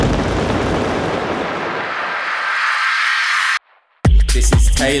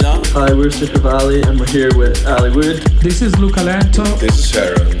Taylor. Hi, we're Sister Valley and we're here with Ali Wood. This is Luca Lento. This is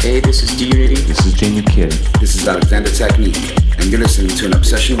Harold. Hey, this is D-Unity. This is Junior Kid. This is Alexander Technique, and you're listening to An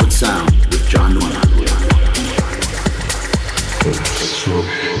Obsession with Sound with John Norman.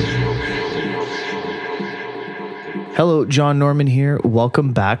 Hello, John Norman here.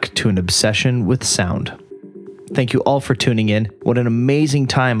 Welcome back to An Obsession with Sound. Thank you all for tuning in. What an amazing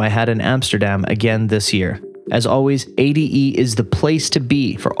time I had in Amsterdam again this year. As always, ADE is the place to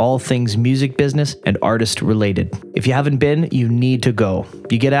be for all things music business and artist related. If you haven't been, you need to go.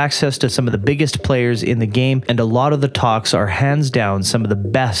 You get access to some of the biggest players in the game, and a lot of the talks are hands down some of the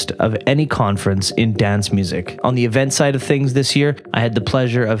best of any conference in dance music. On the event side of things this year, I had the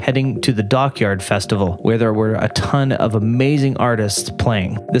pleasure of heading to the Dockyard Festival, where there were a ton of amazing artists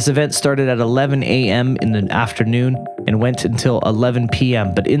playing. This event started at 11 a.m. in the afternoon and went until 11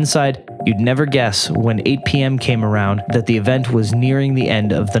 p.m., but inside, you'd never guess when 8 p.m. came around that the event was nearing the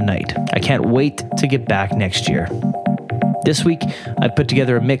end of the night. I can't wait to get back next year. This week, I put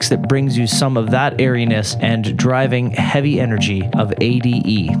together a mix that brings you some of that airiness and driving heavy energy of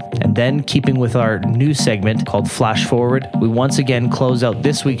ADE. And then, keeping with our new segment called Flash Forward, we once again close out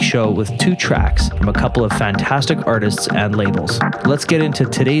this week's show with 2 tracks from a couple of fantastic artists and labels. Let's get into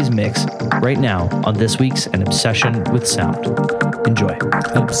today's mix right now on this week's An Obsession with Sound. Enjoy.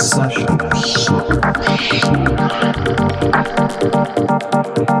 Obsession.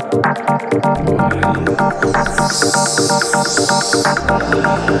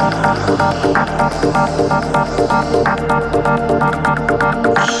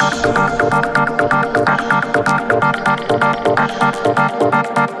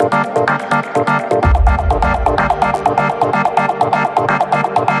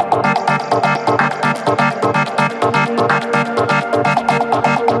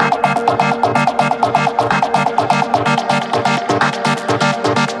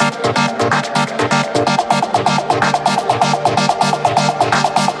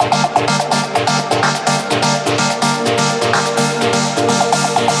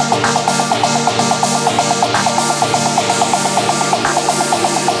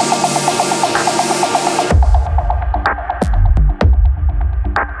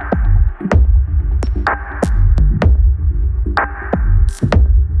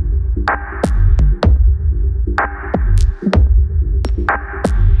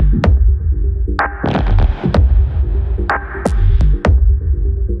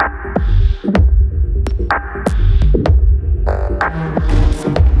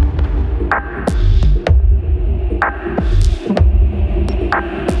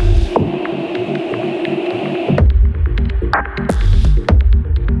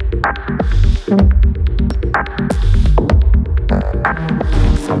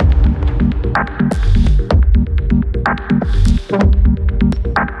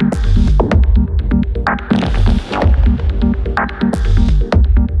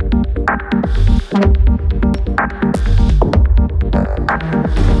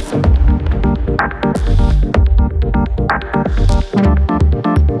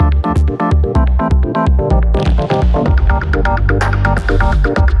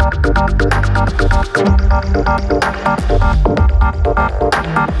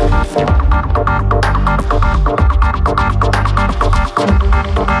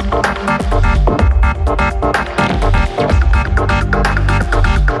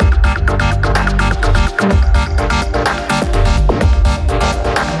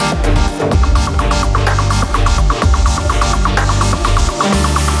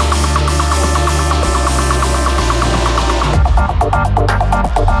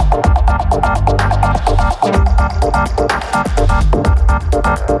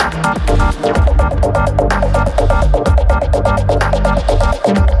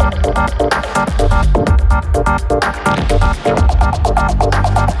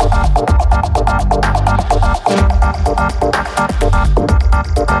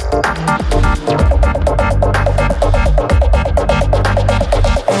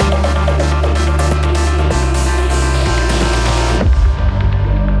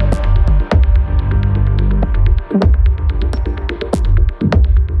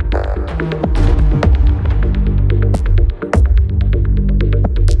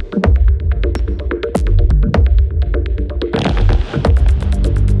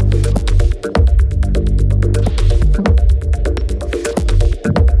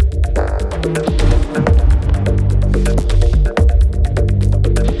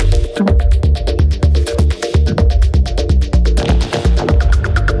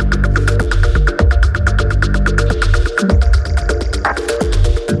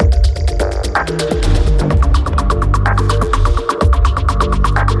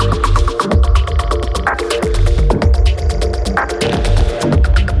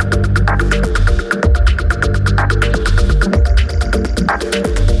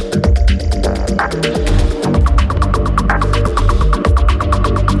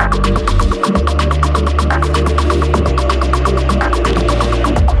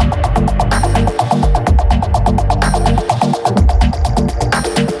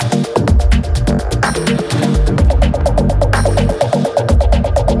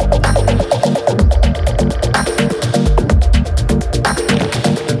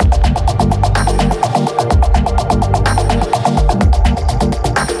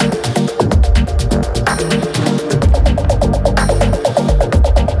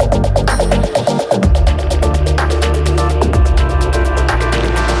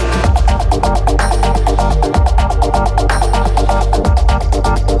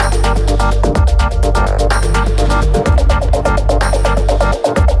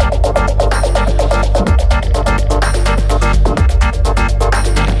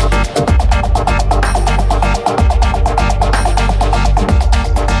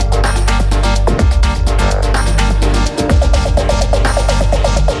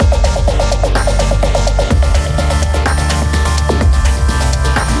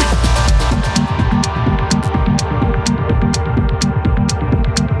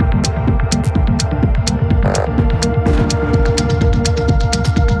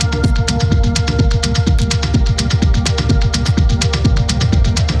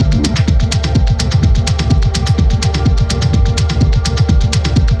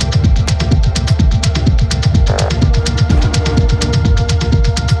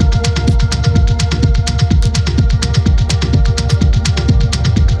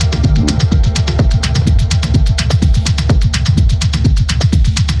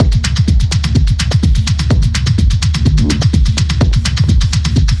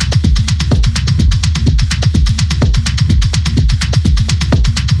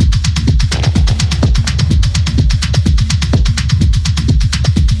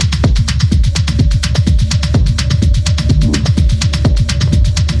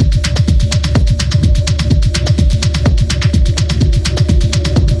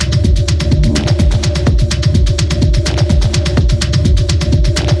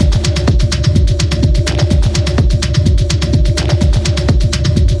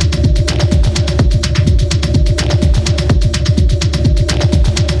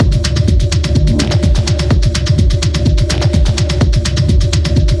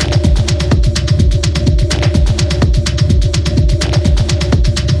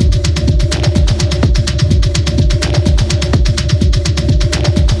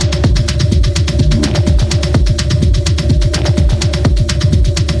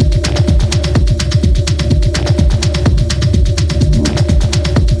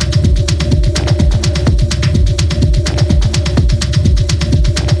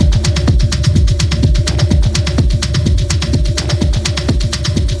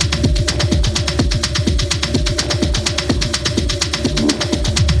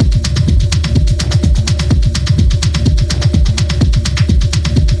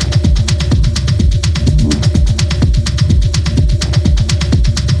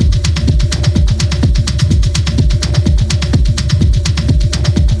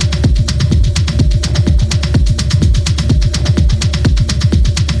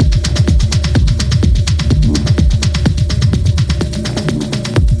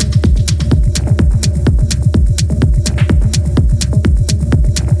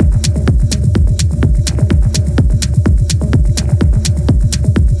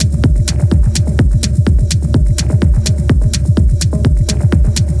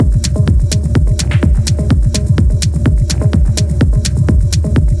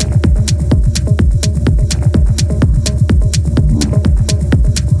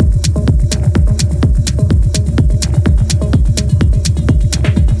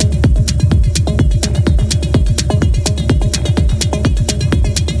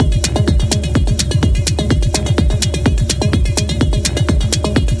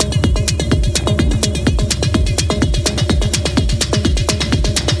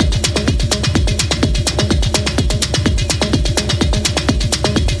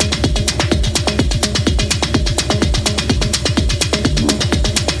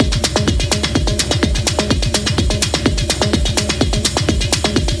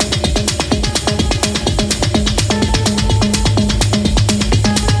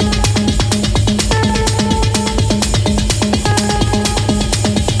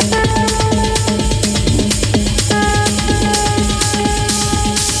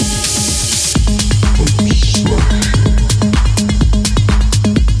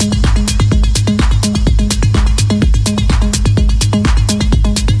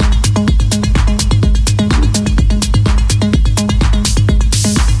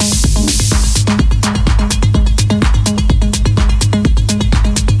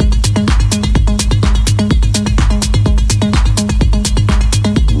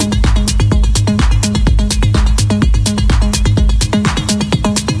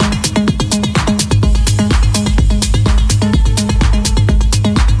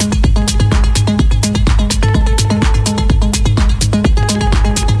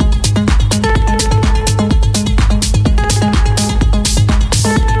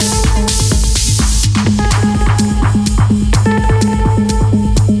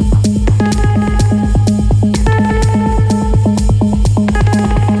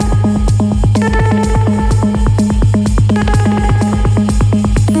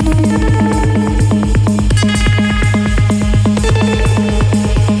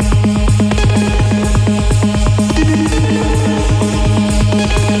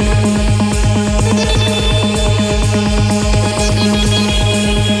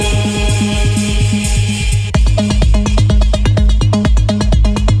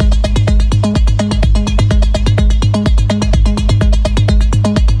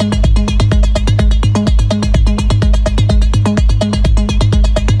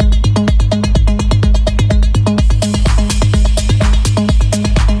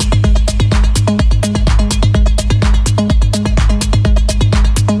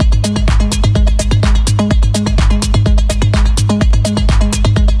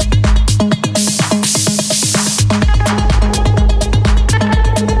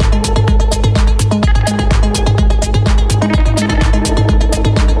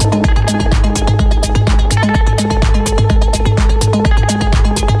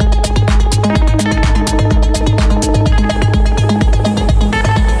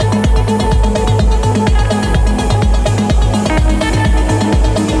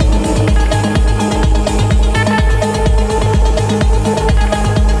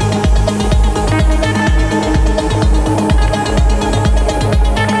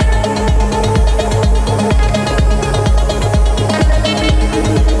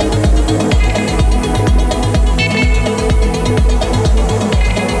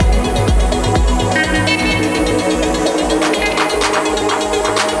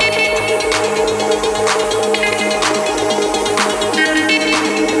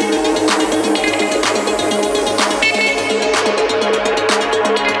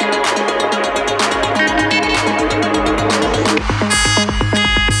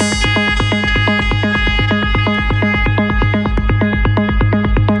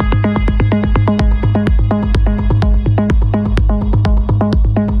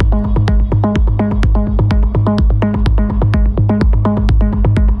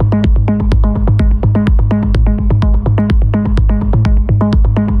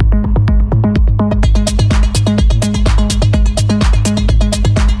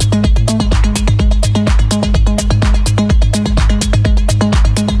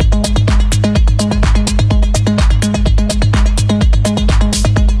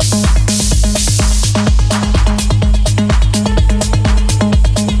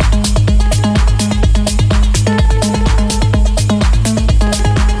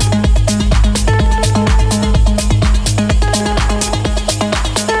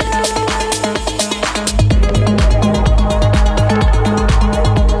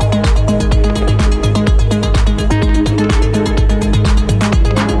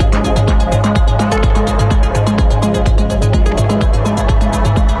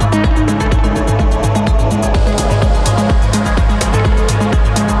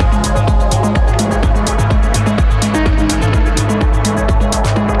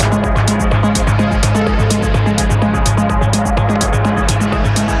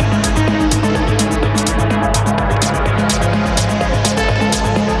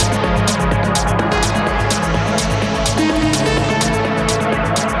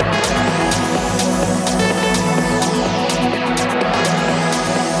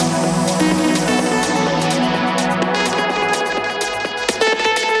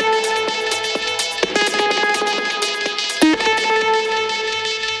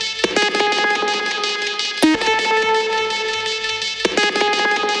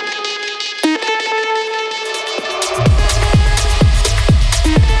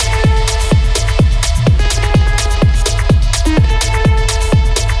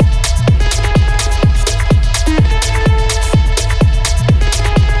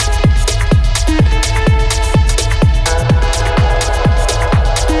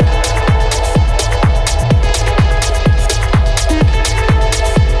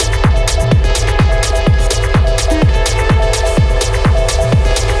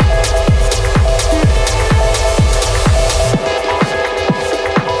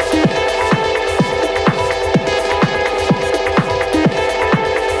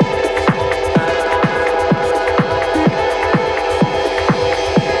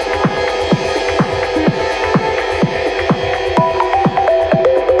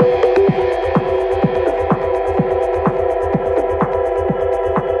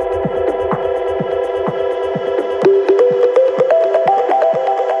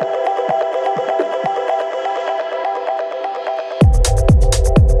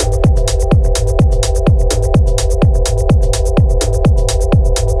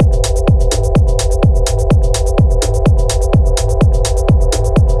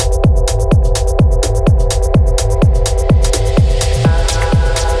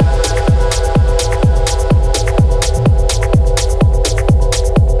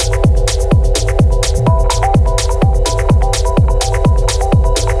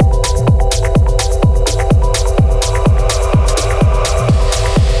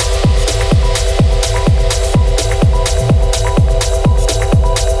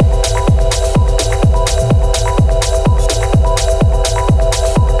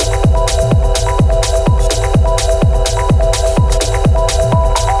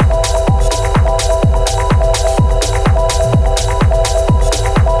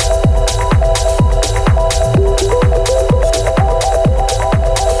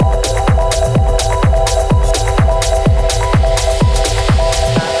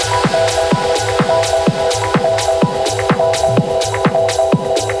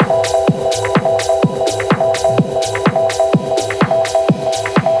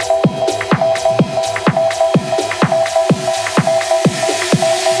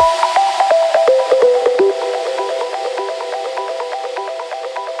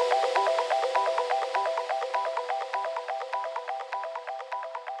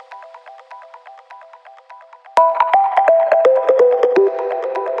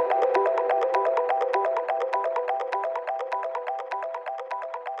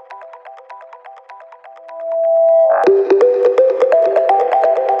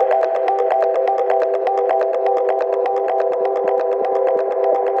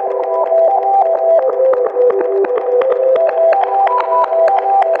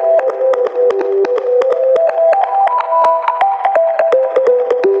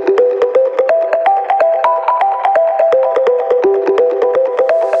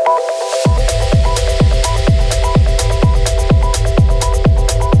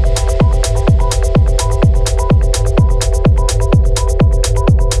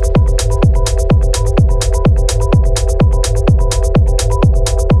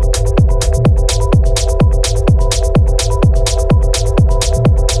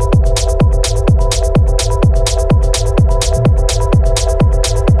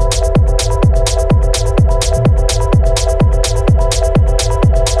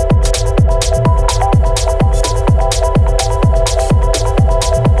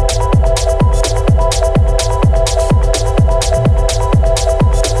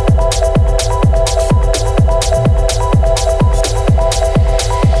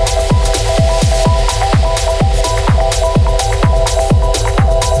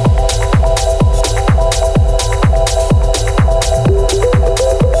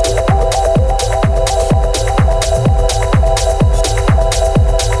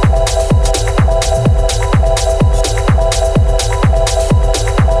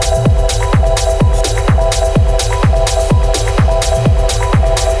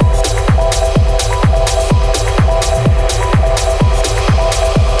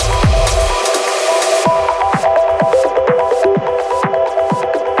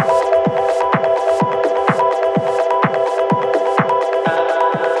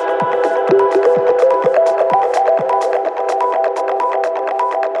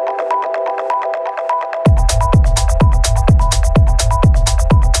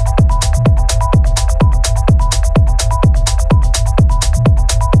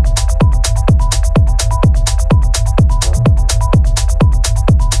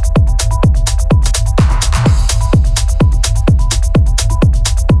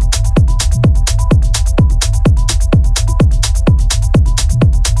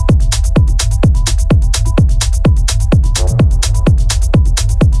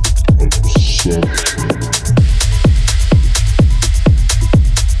 kid.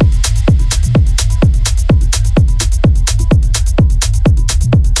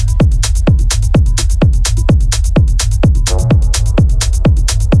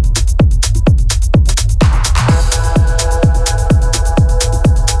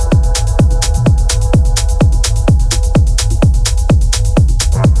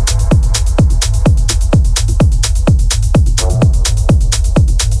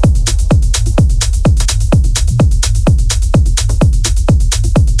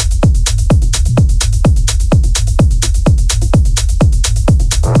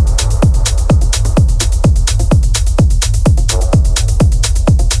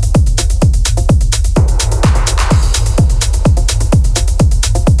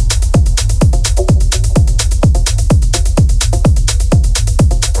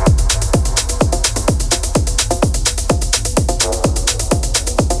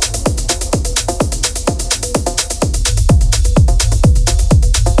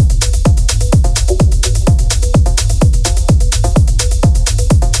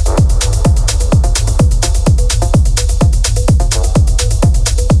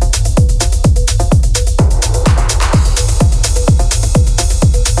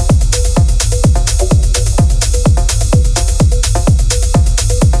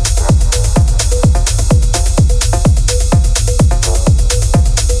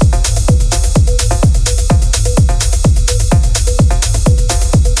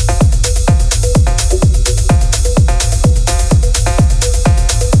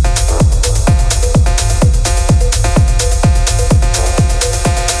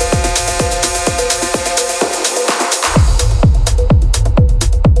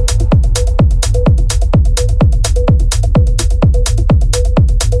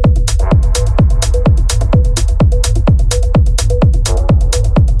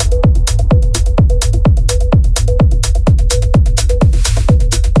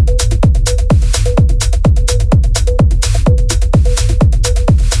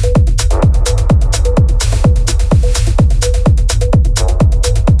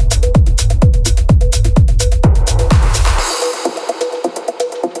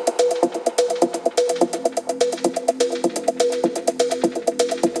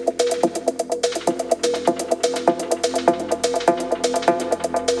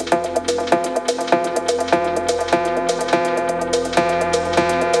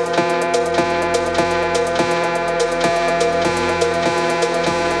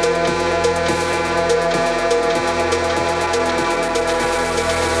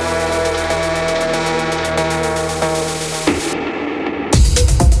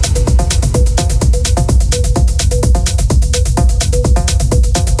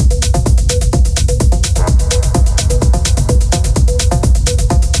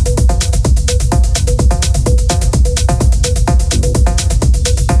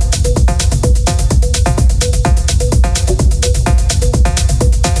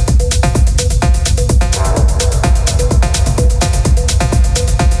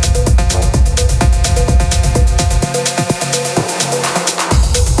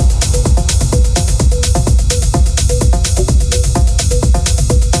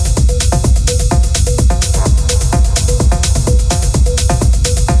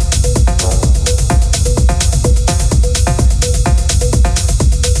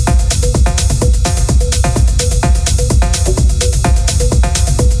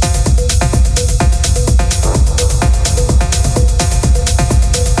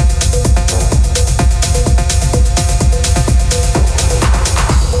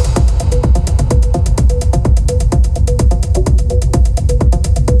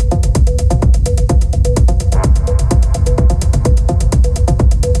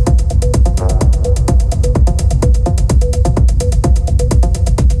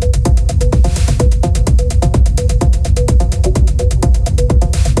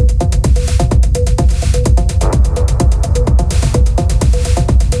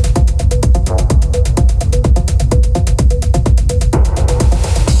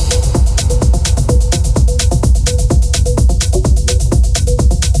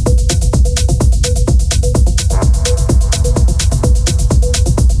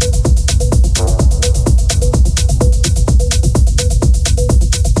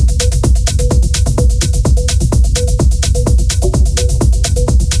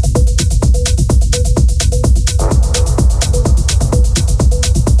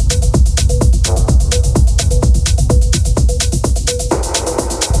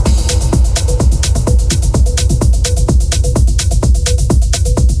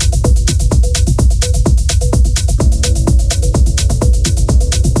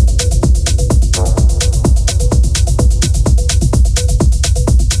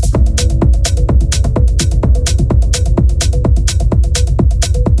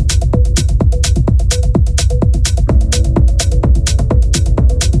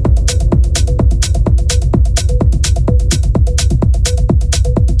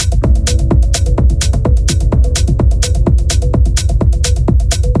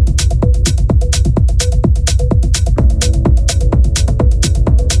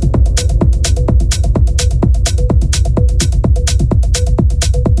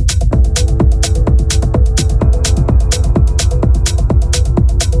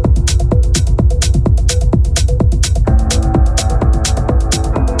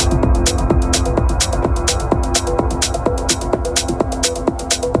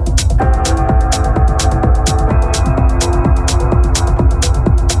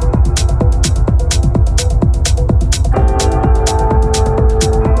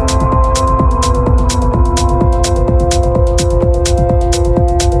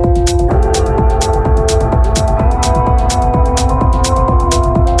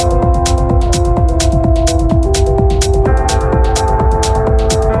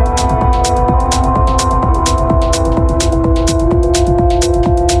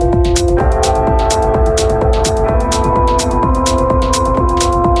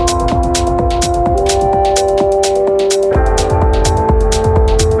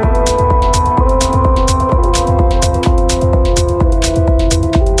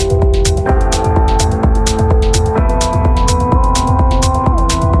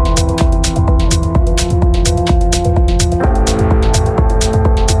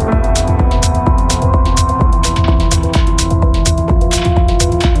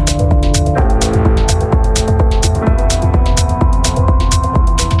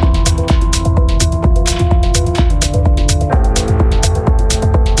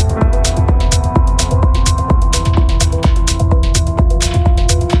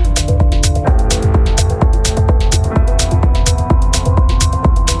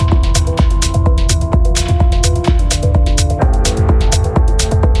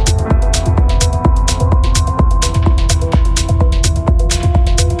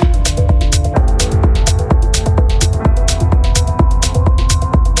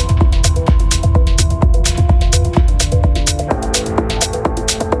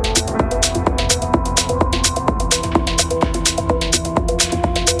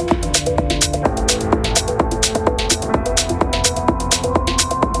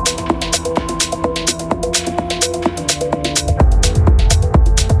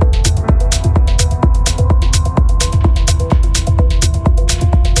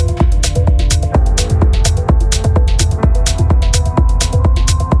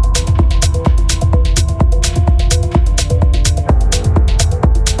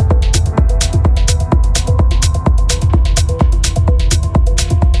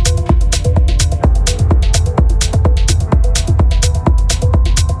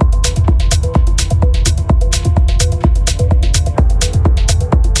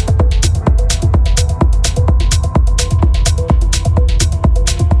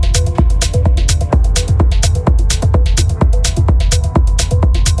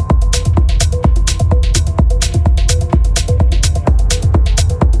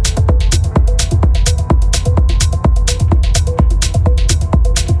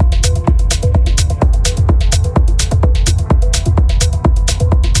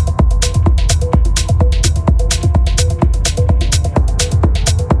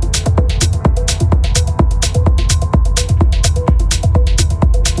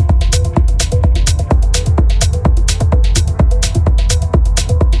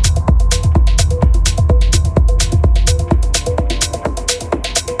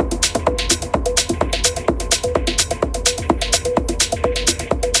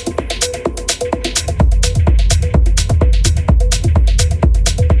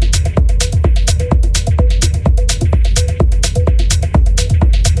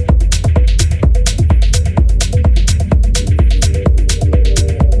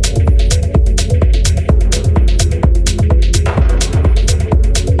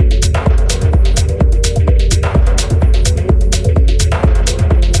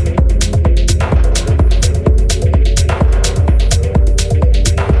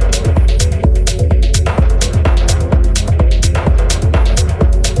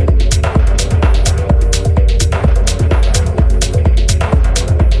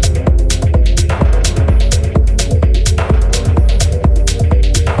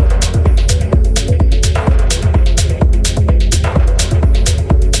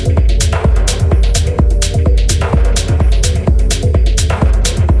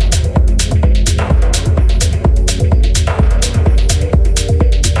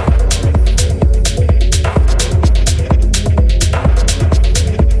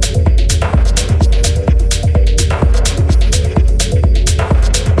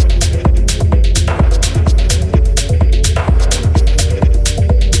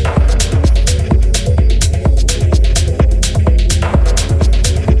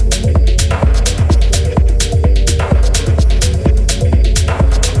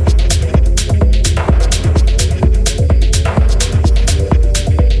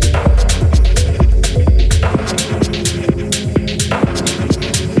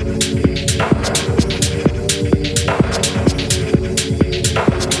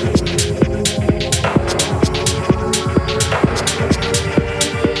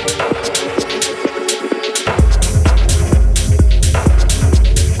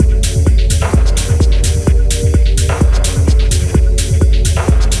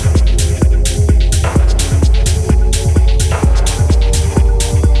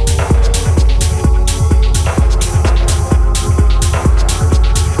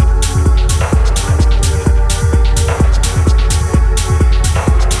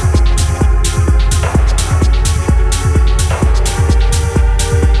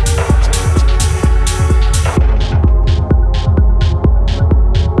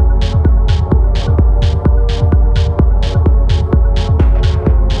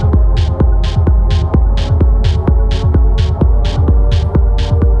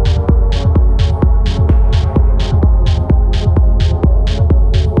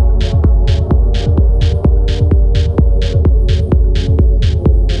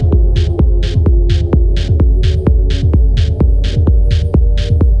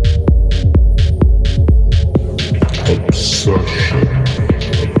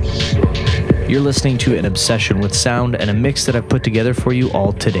 You're listening to An Obsession with Sound and a mix that I've put together for you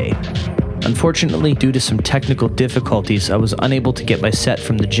all today. Unfortunately, due to some technical difficulties, I was unable to get my set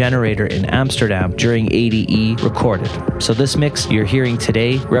from the generator in Amsterdam during ADE recorded. So this mix you're hearing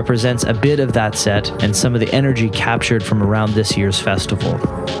today represents a bit of that set and some of the energy captured from around this year's festival.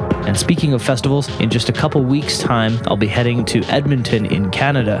 And speaking of festivals, in just a couple weeks' time, I'll be heading to Edmonton in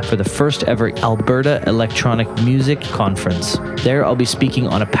Canada for the first ever Alberta Electronic Music Conference. There, I'll be speaking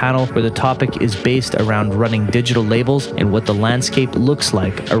on a panel where the topic is based around running digital labels and what the landscape looks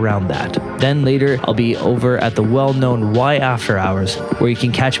like around that. Then later, I'll be over at the well-known Y After Hours, where you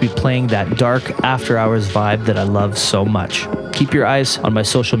can catch me playing that dark after hours vibe that I love so much. Keep your eyes on my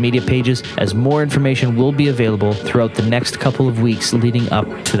social media pages, as more information will be available throughout the next couple of weeks leading up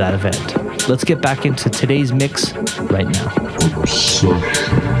to that event. Let's get back into today's mix right now.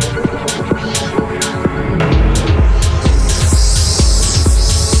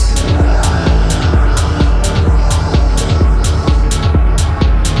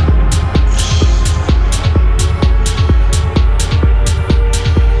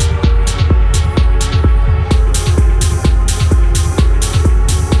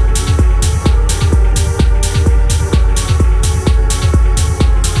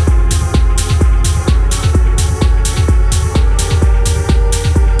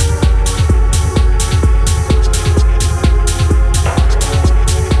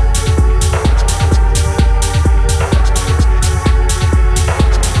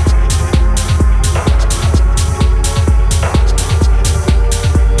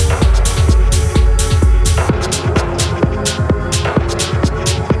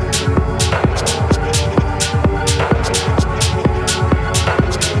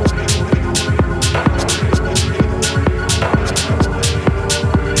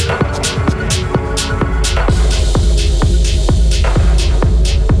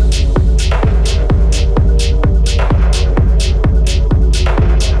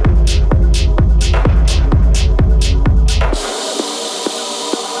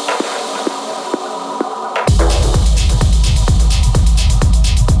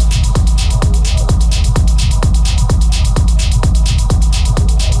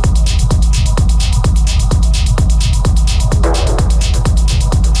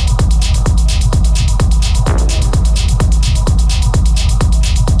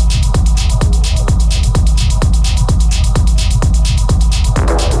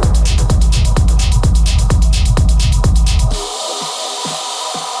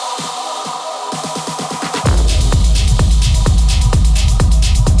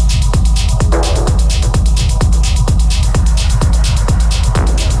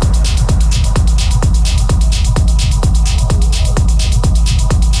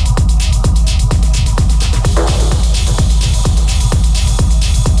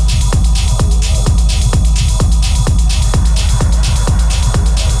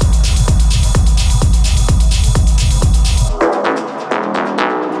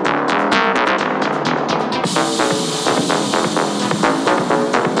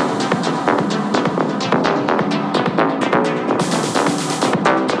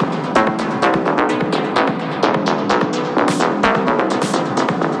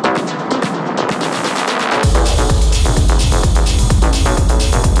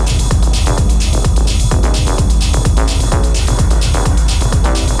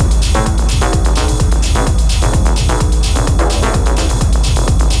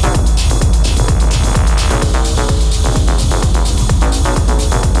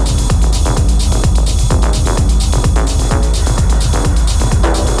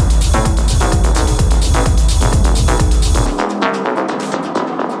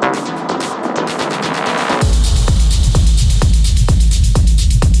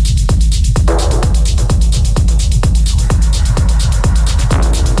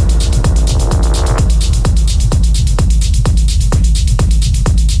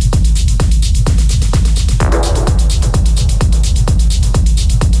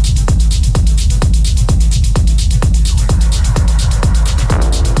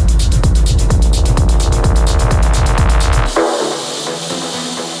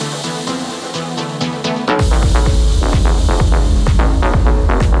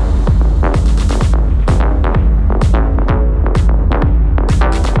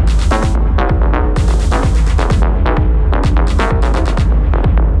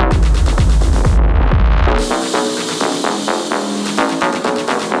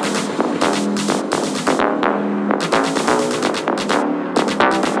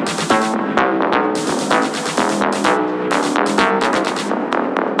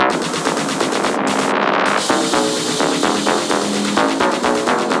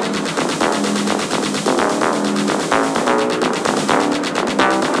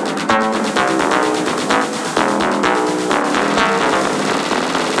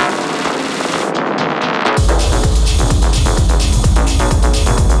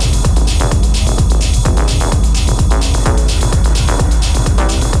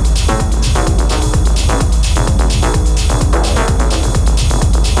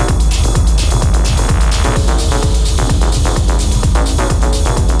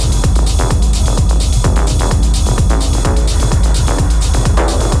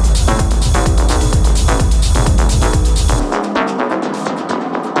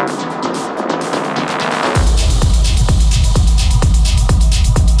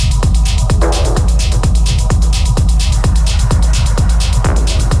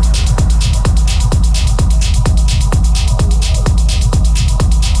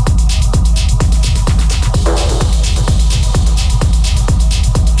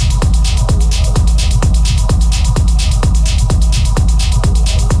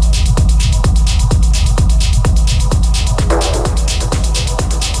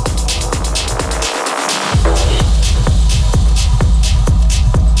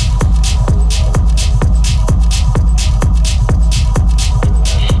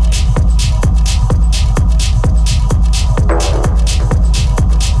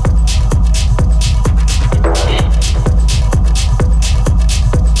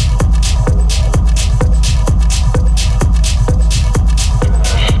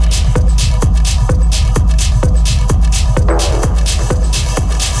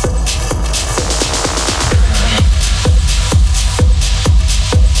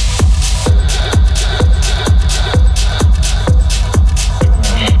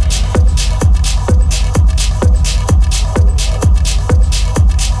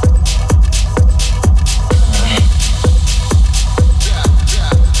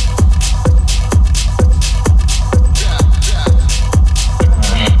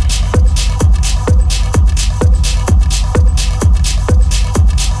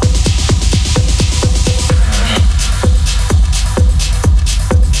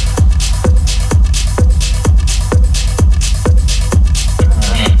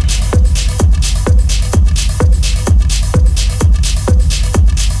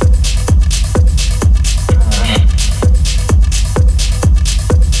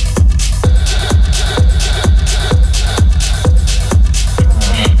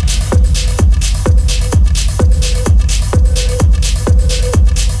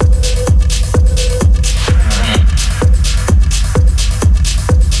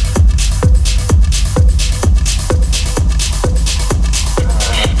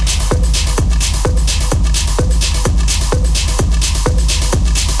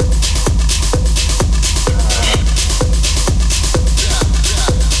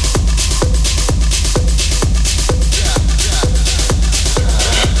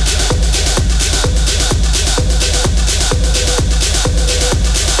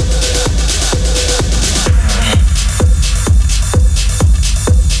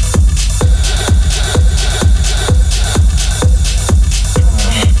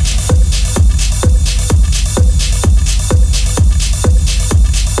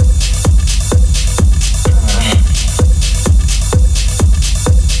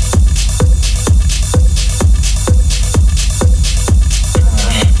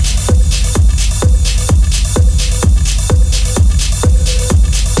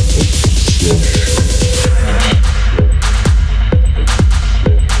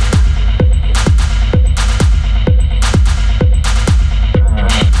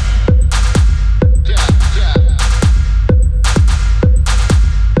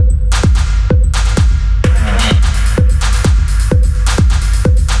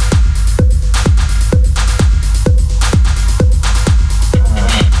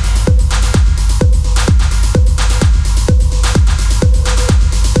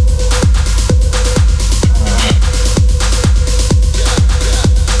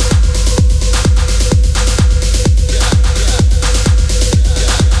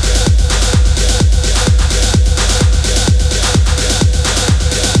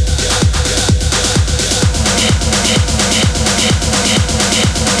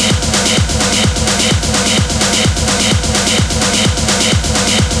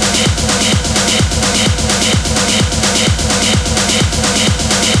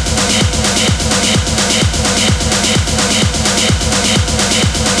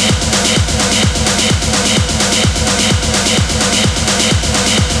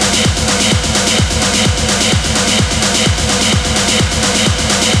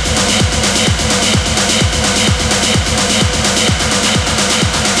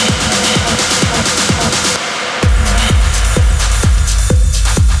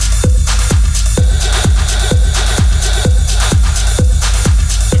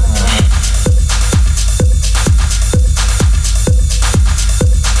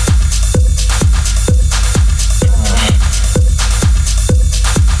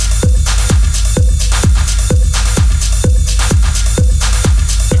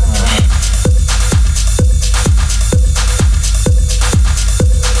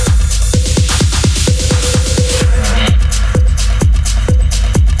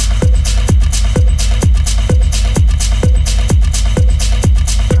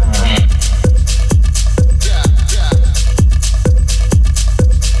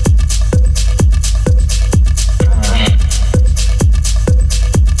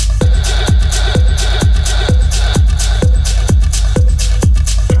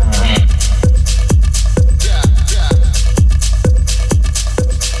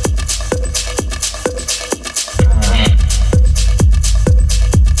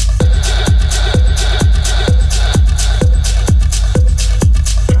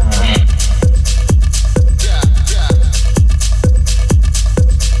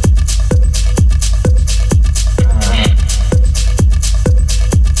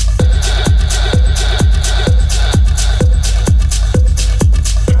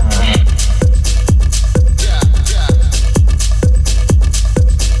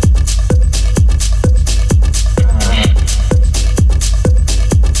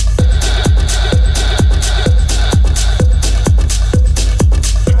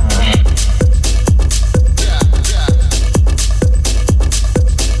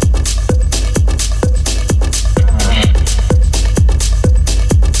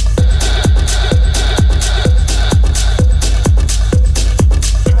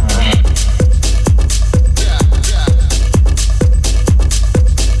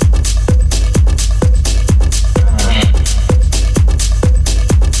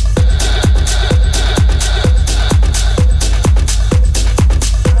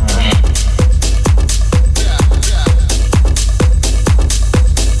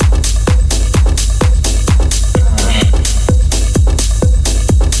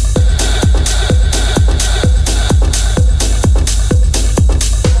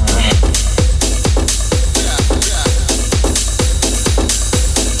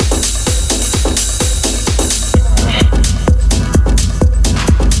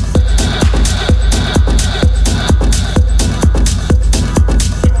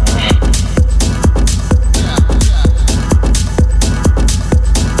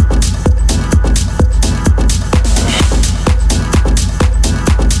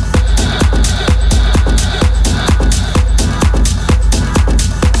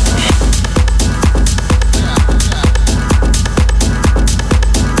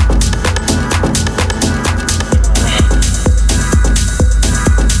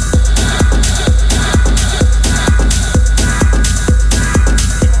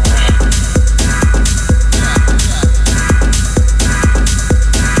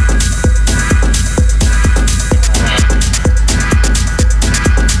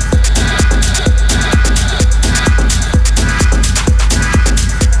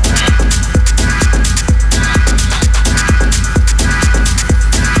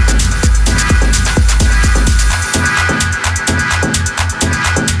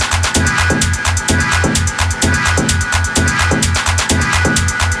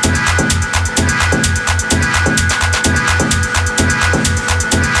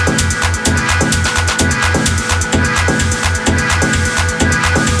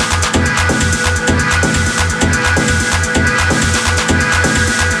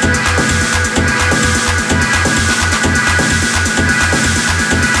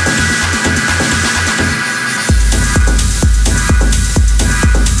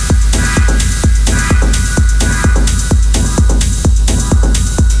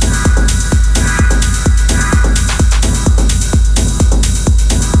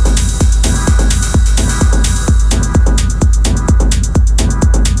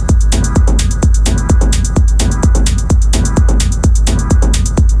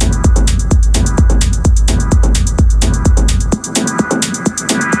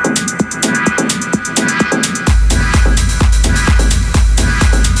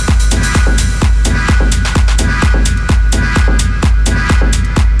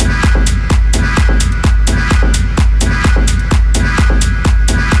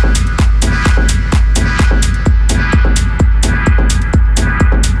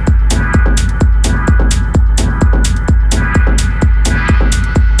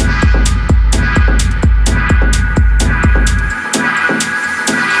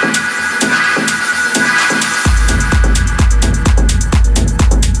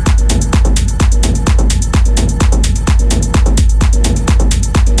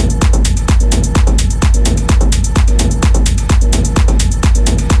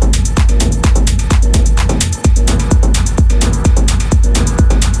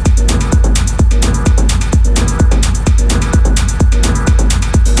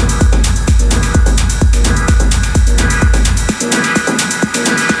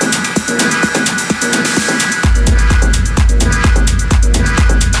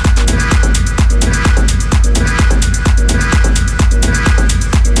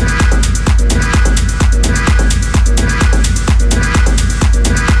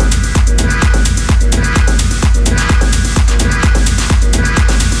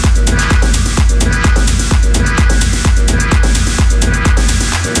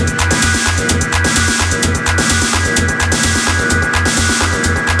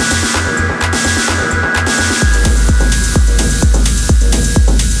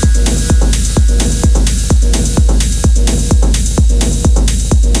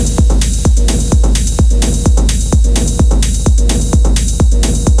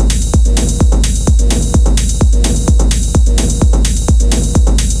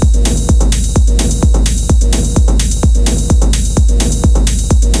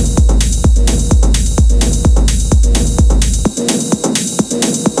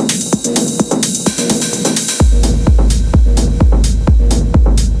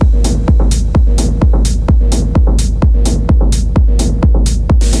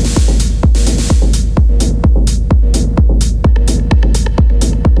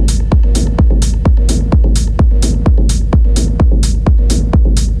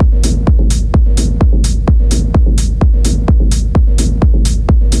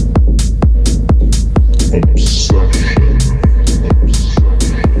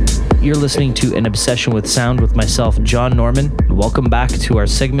 You're listening to An Obsession with Sound with myself, John Norman, and welcome back to our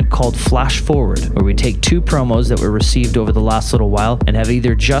segment called Flash Forward, where we take 2 promos that were received over the last little while and have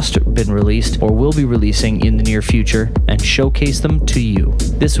either just been released or will be releasing in the near future and showcase them to you.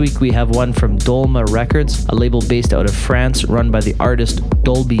 This week we have one from Dolma Records, a label based out of France run by the artist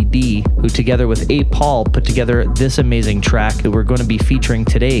Dolby D, who together with A. Paul put together this amazing track that we're going to be featuring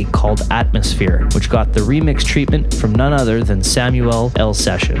today called Atmosphere, which got the remix treatment from none other than Samuel L.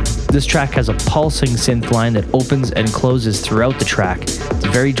 Session. This track has a pulsing synth line that opens and closes throughout the track. It's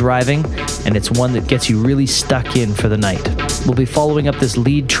very driving, and it's one that gets you really stuck in for the night. We'll be following up this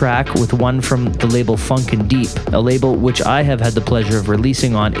lead track with one from the label Funkin' Deep, a label which I have had the pleasure of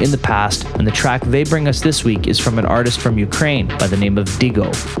releasing on in the past, and the track they bring us this week is from an artist from Ukraine by the name of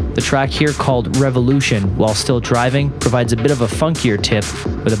Digo. The track here, called Revolution, while still driving, provides a bit of a funkier tip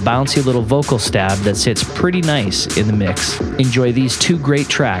with a bouncy little vocal stab that sits pretty nice in the mix. Enjoy these 2 great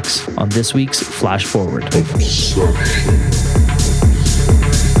tracks on this week's Flash Forward.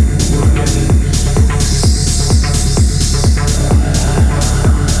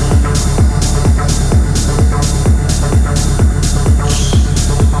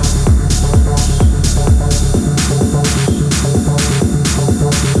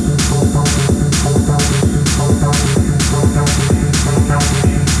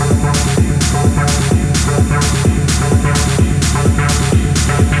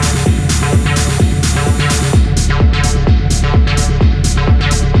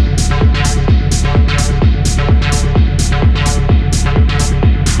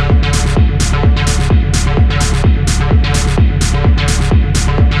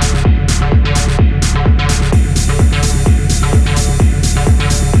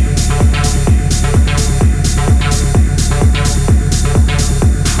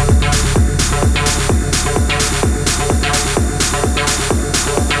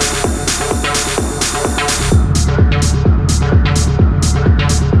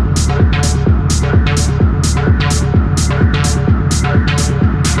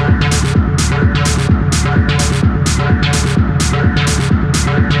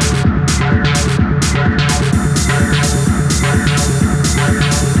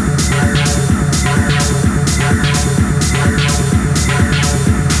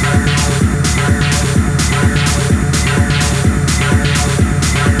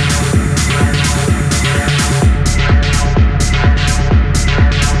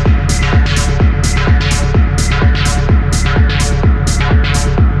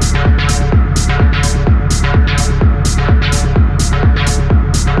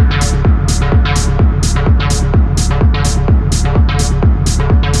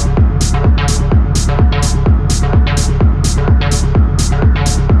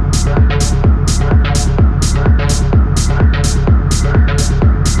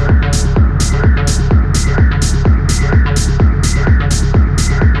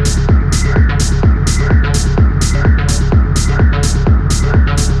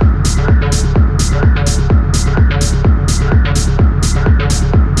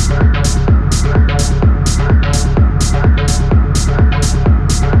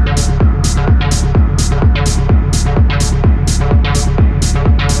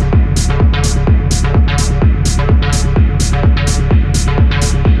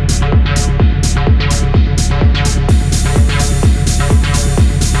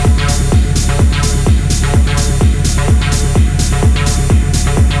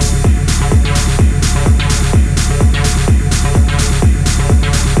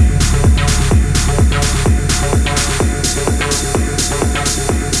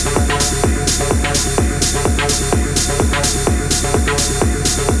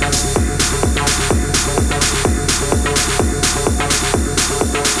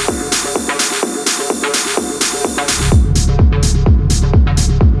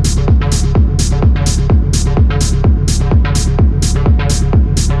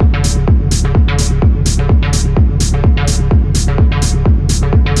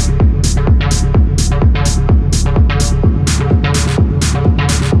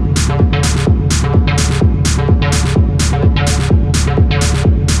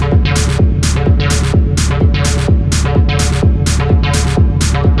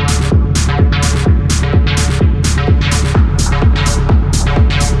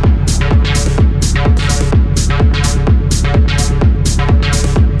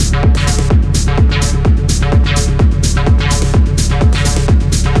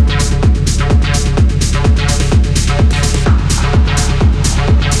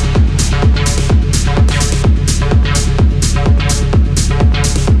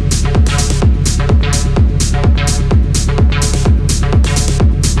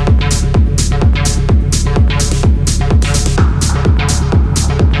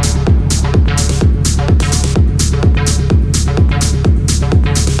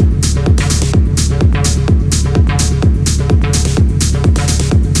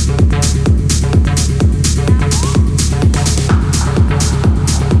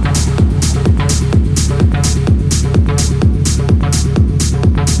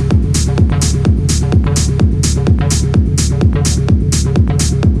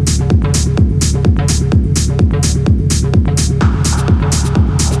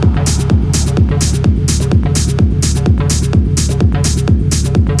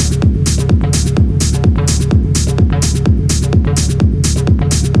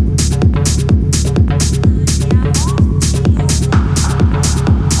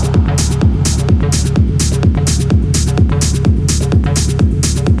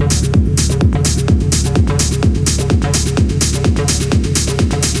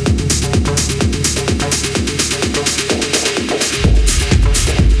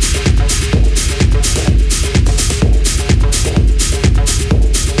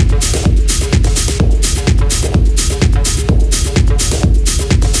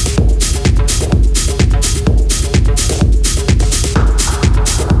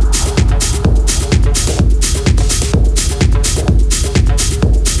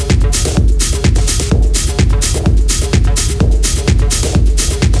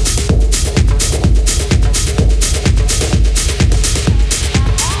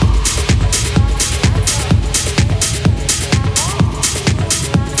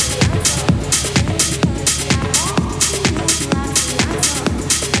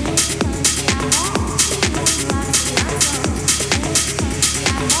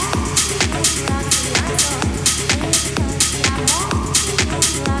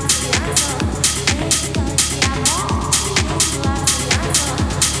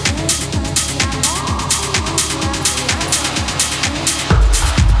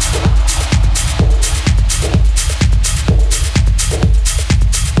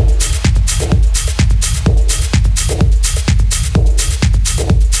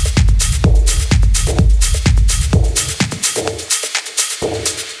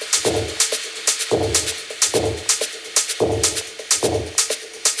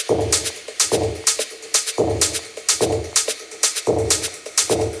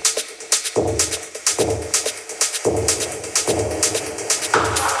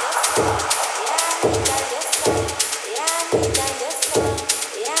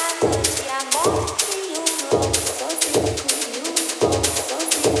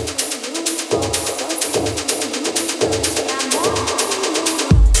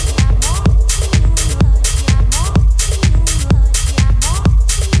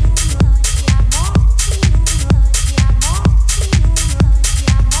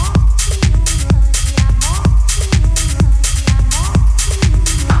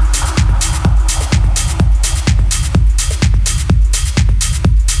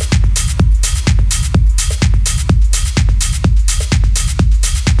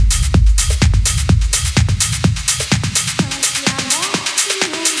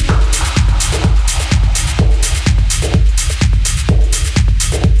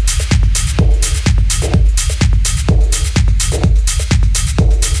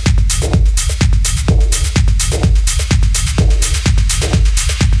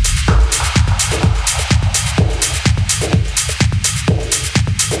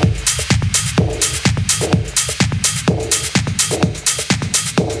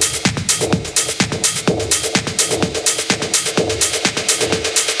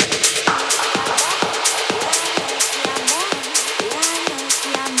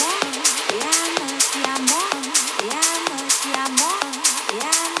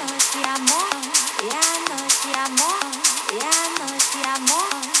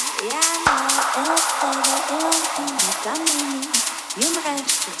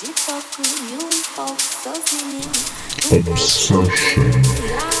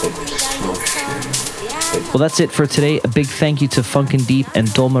 Well, that's it for today. A big thank you to Funkin' Deep and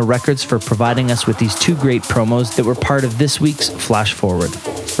Dolma Records for providing us with these two great promos that were part of this week's Flash Forward.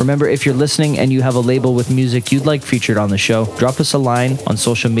 Remember, if you're listening and you have a label with music you'd like featured on the show, drop us a line on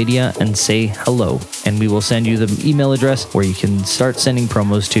social media and say hello, and we will send you the email address where you can start sending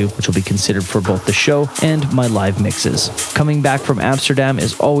promos to, which will be considered for both the show and my live mixes. Coming back from Amsterdam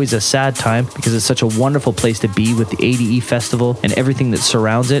is always a sad time because it's such a wonderful place to be with the ADE Festival and everything that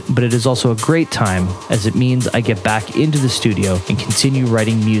surrounds it, but it is also a great time as it means I get back into the studio and continue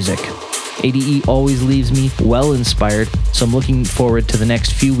writing music. ADE always leaves me well inspired, so I'm looking forward to the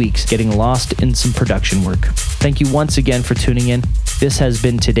next few weeks getting lost in some production work. Thank you once again for tuning in. This has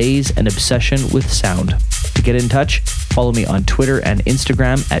been today's An Obsession with Sound. To get in touch, follow me on Twitter and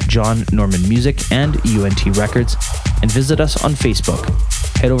Instagram at John Norman Music and UNT Records, and visit us on Facebook.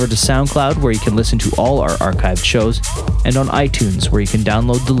 Head over to SoundCloud where you can listen to all our archived shows, and on iTunes where you can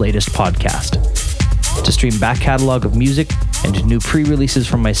download the latest podcast. To stream back catalog of music and new pre-releases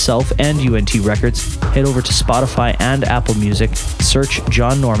from myself and UNT Records, head over to Spotify and Apple Music, search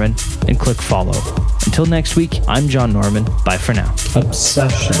John Norman, and click follow. Until next week, I'm John Norman. Bye for now.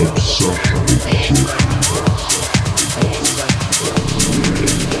 Obsession.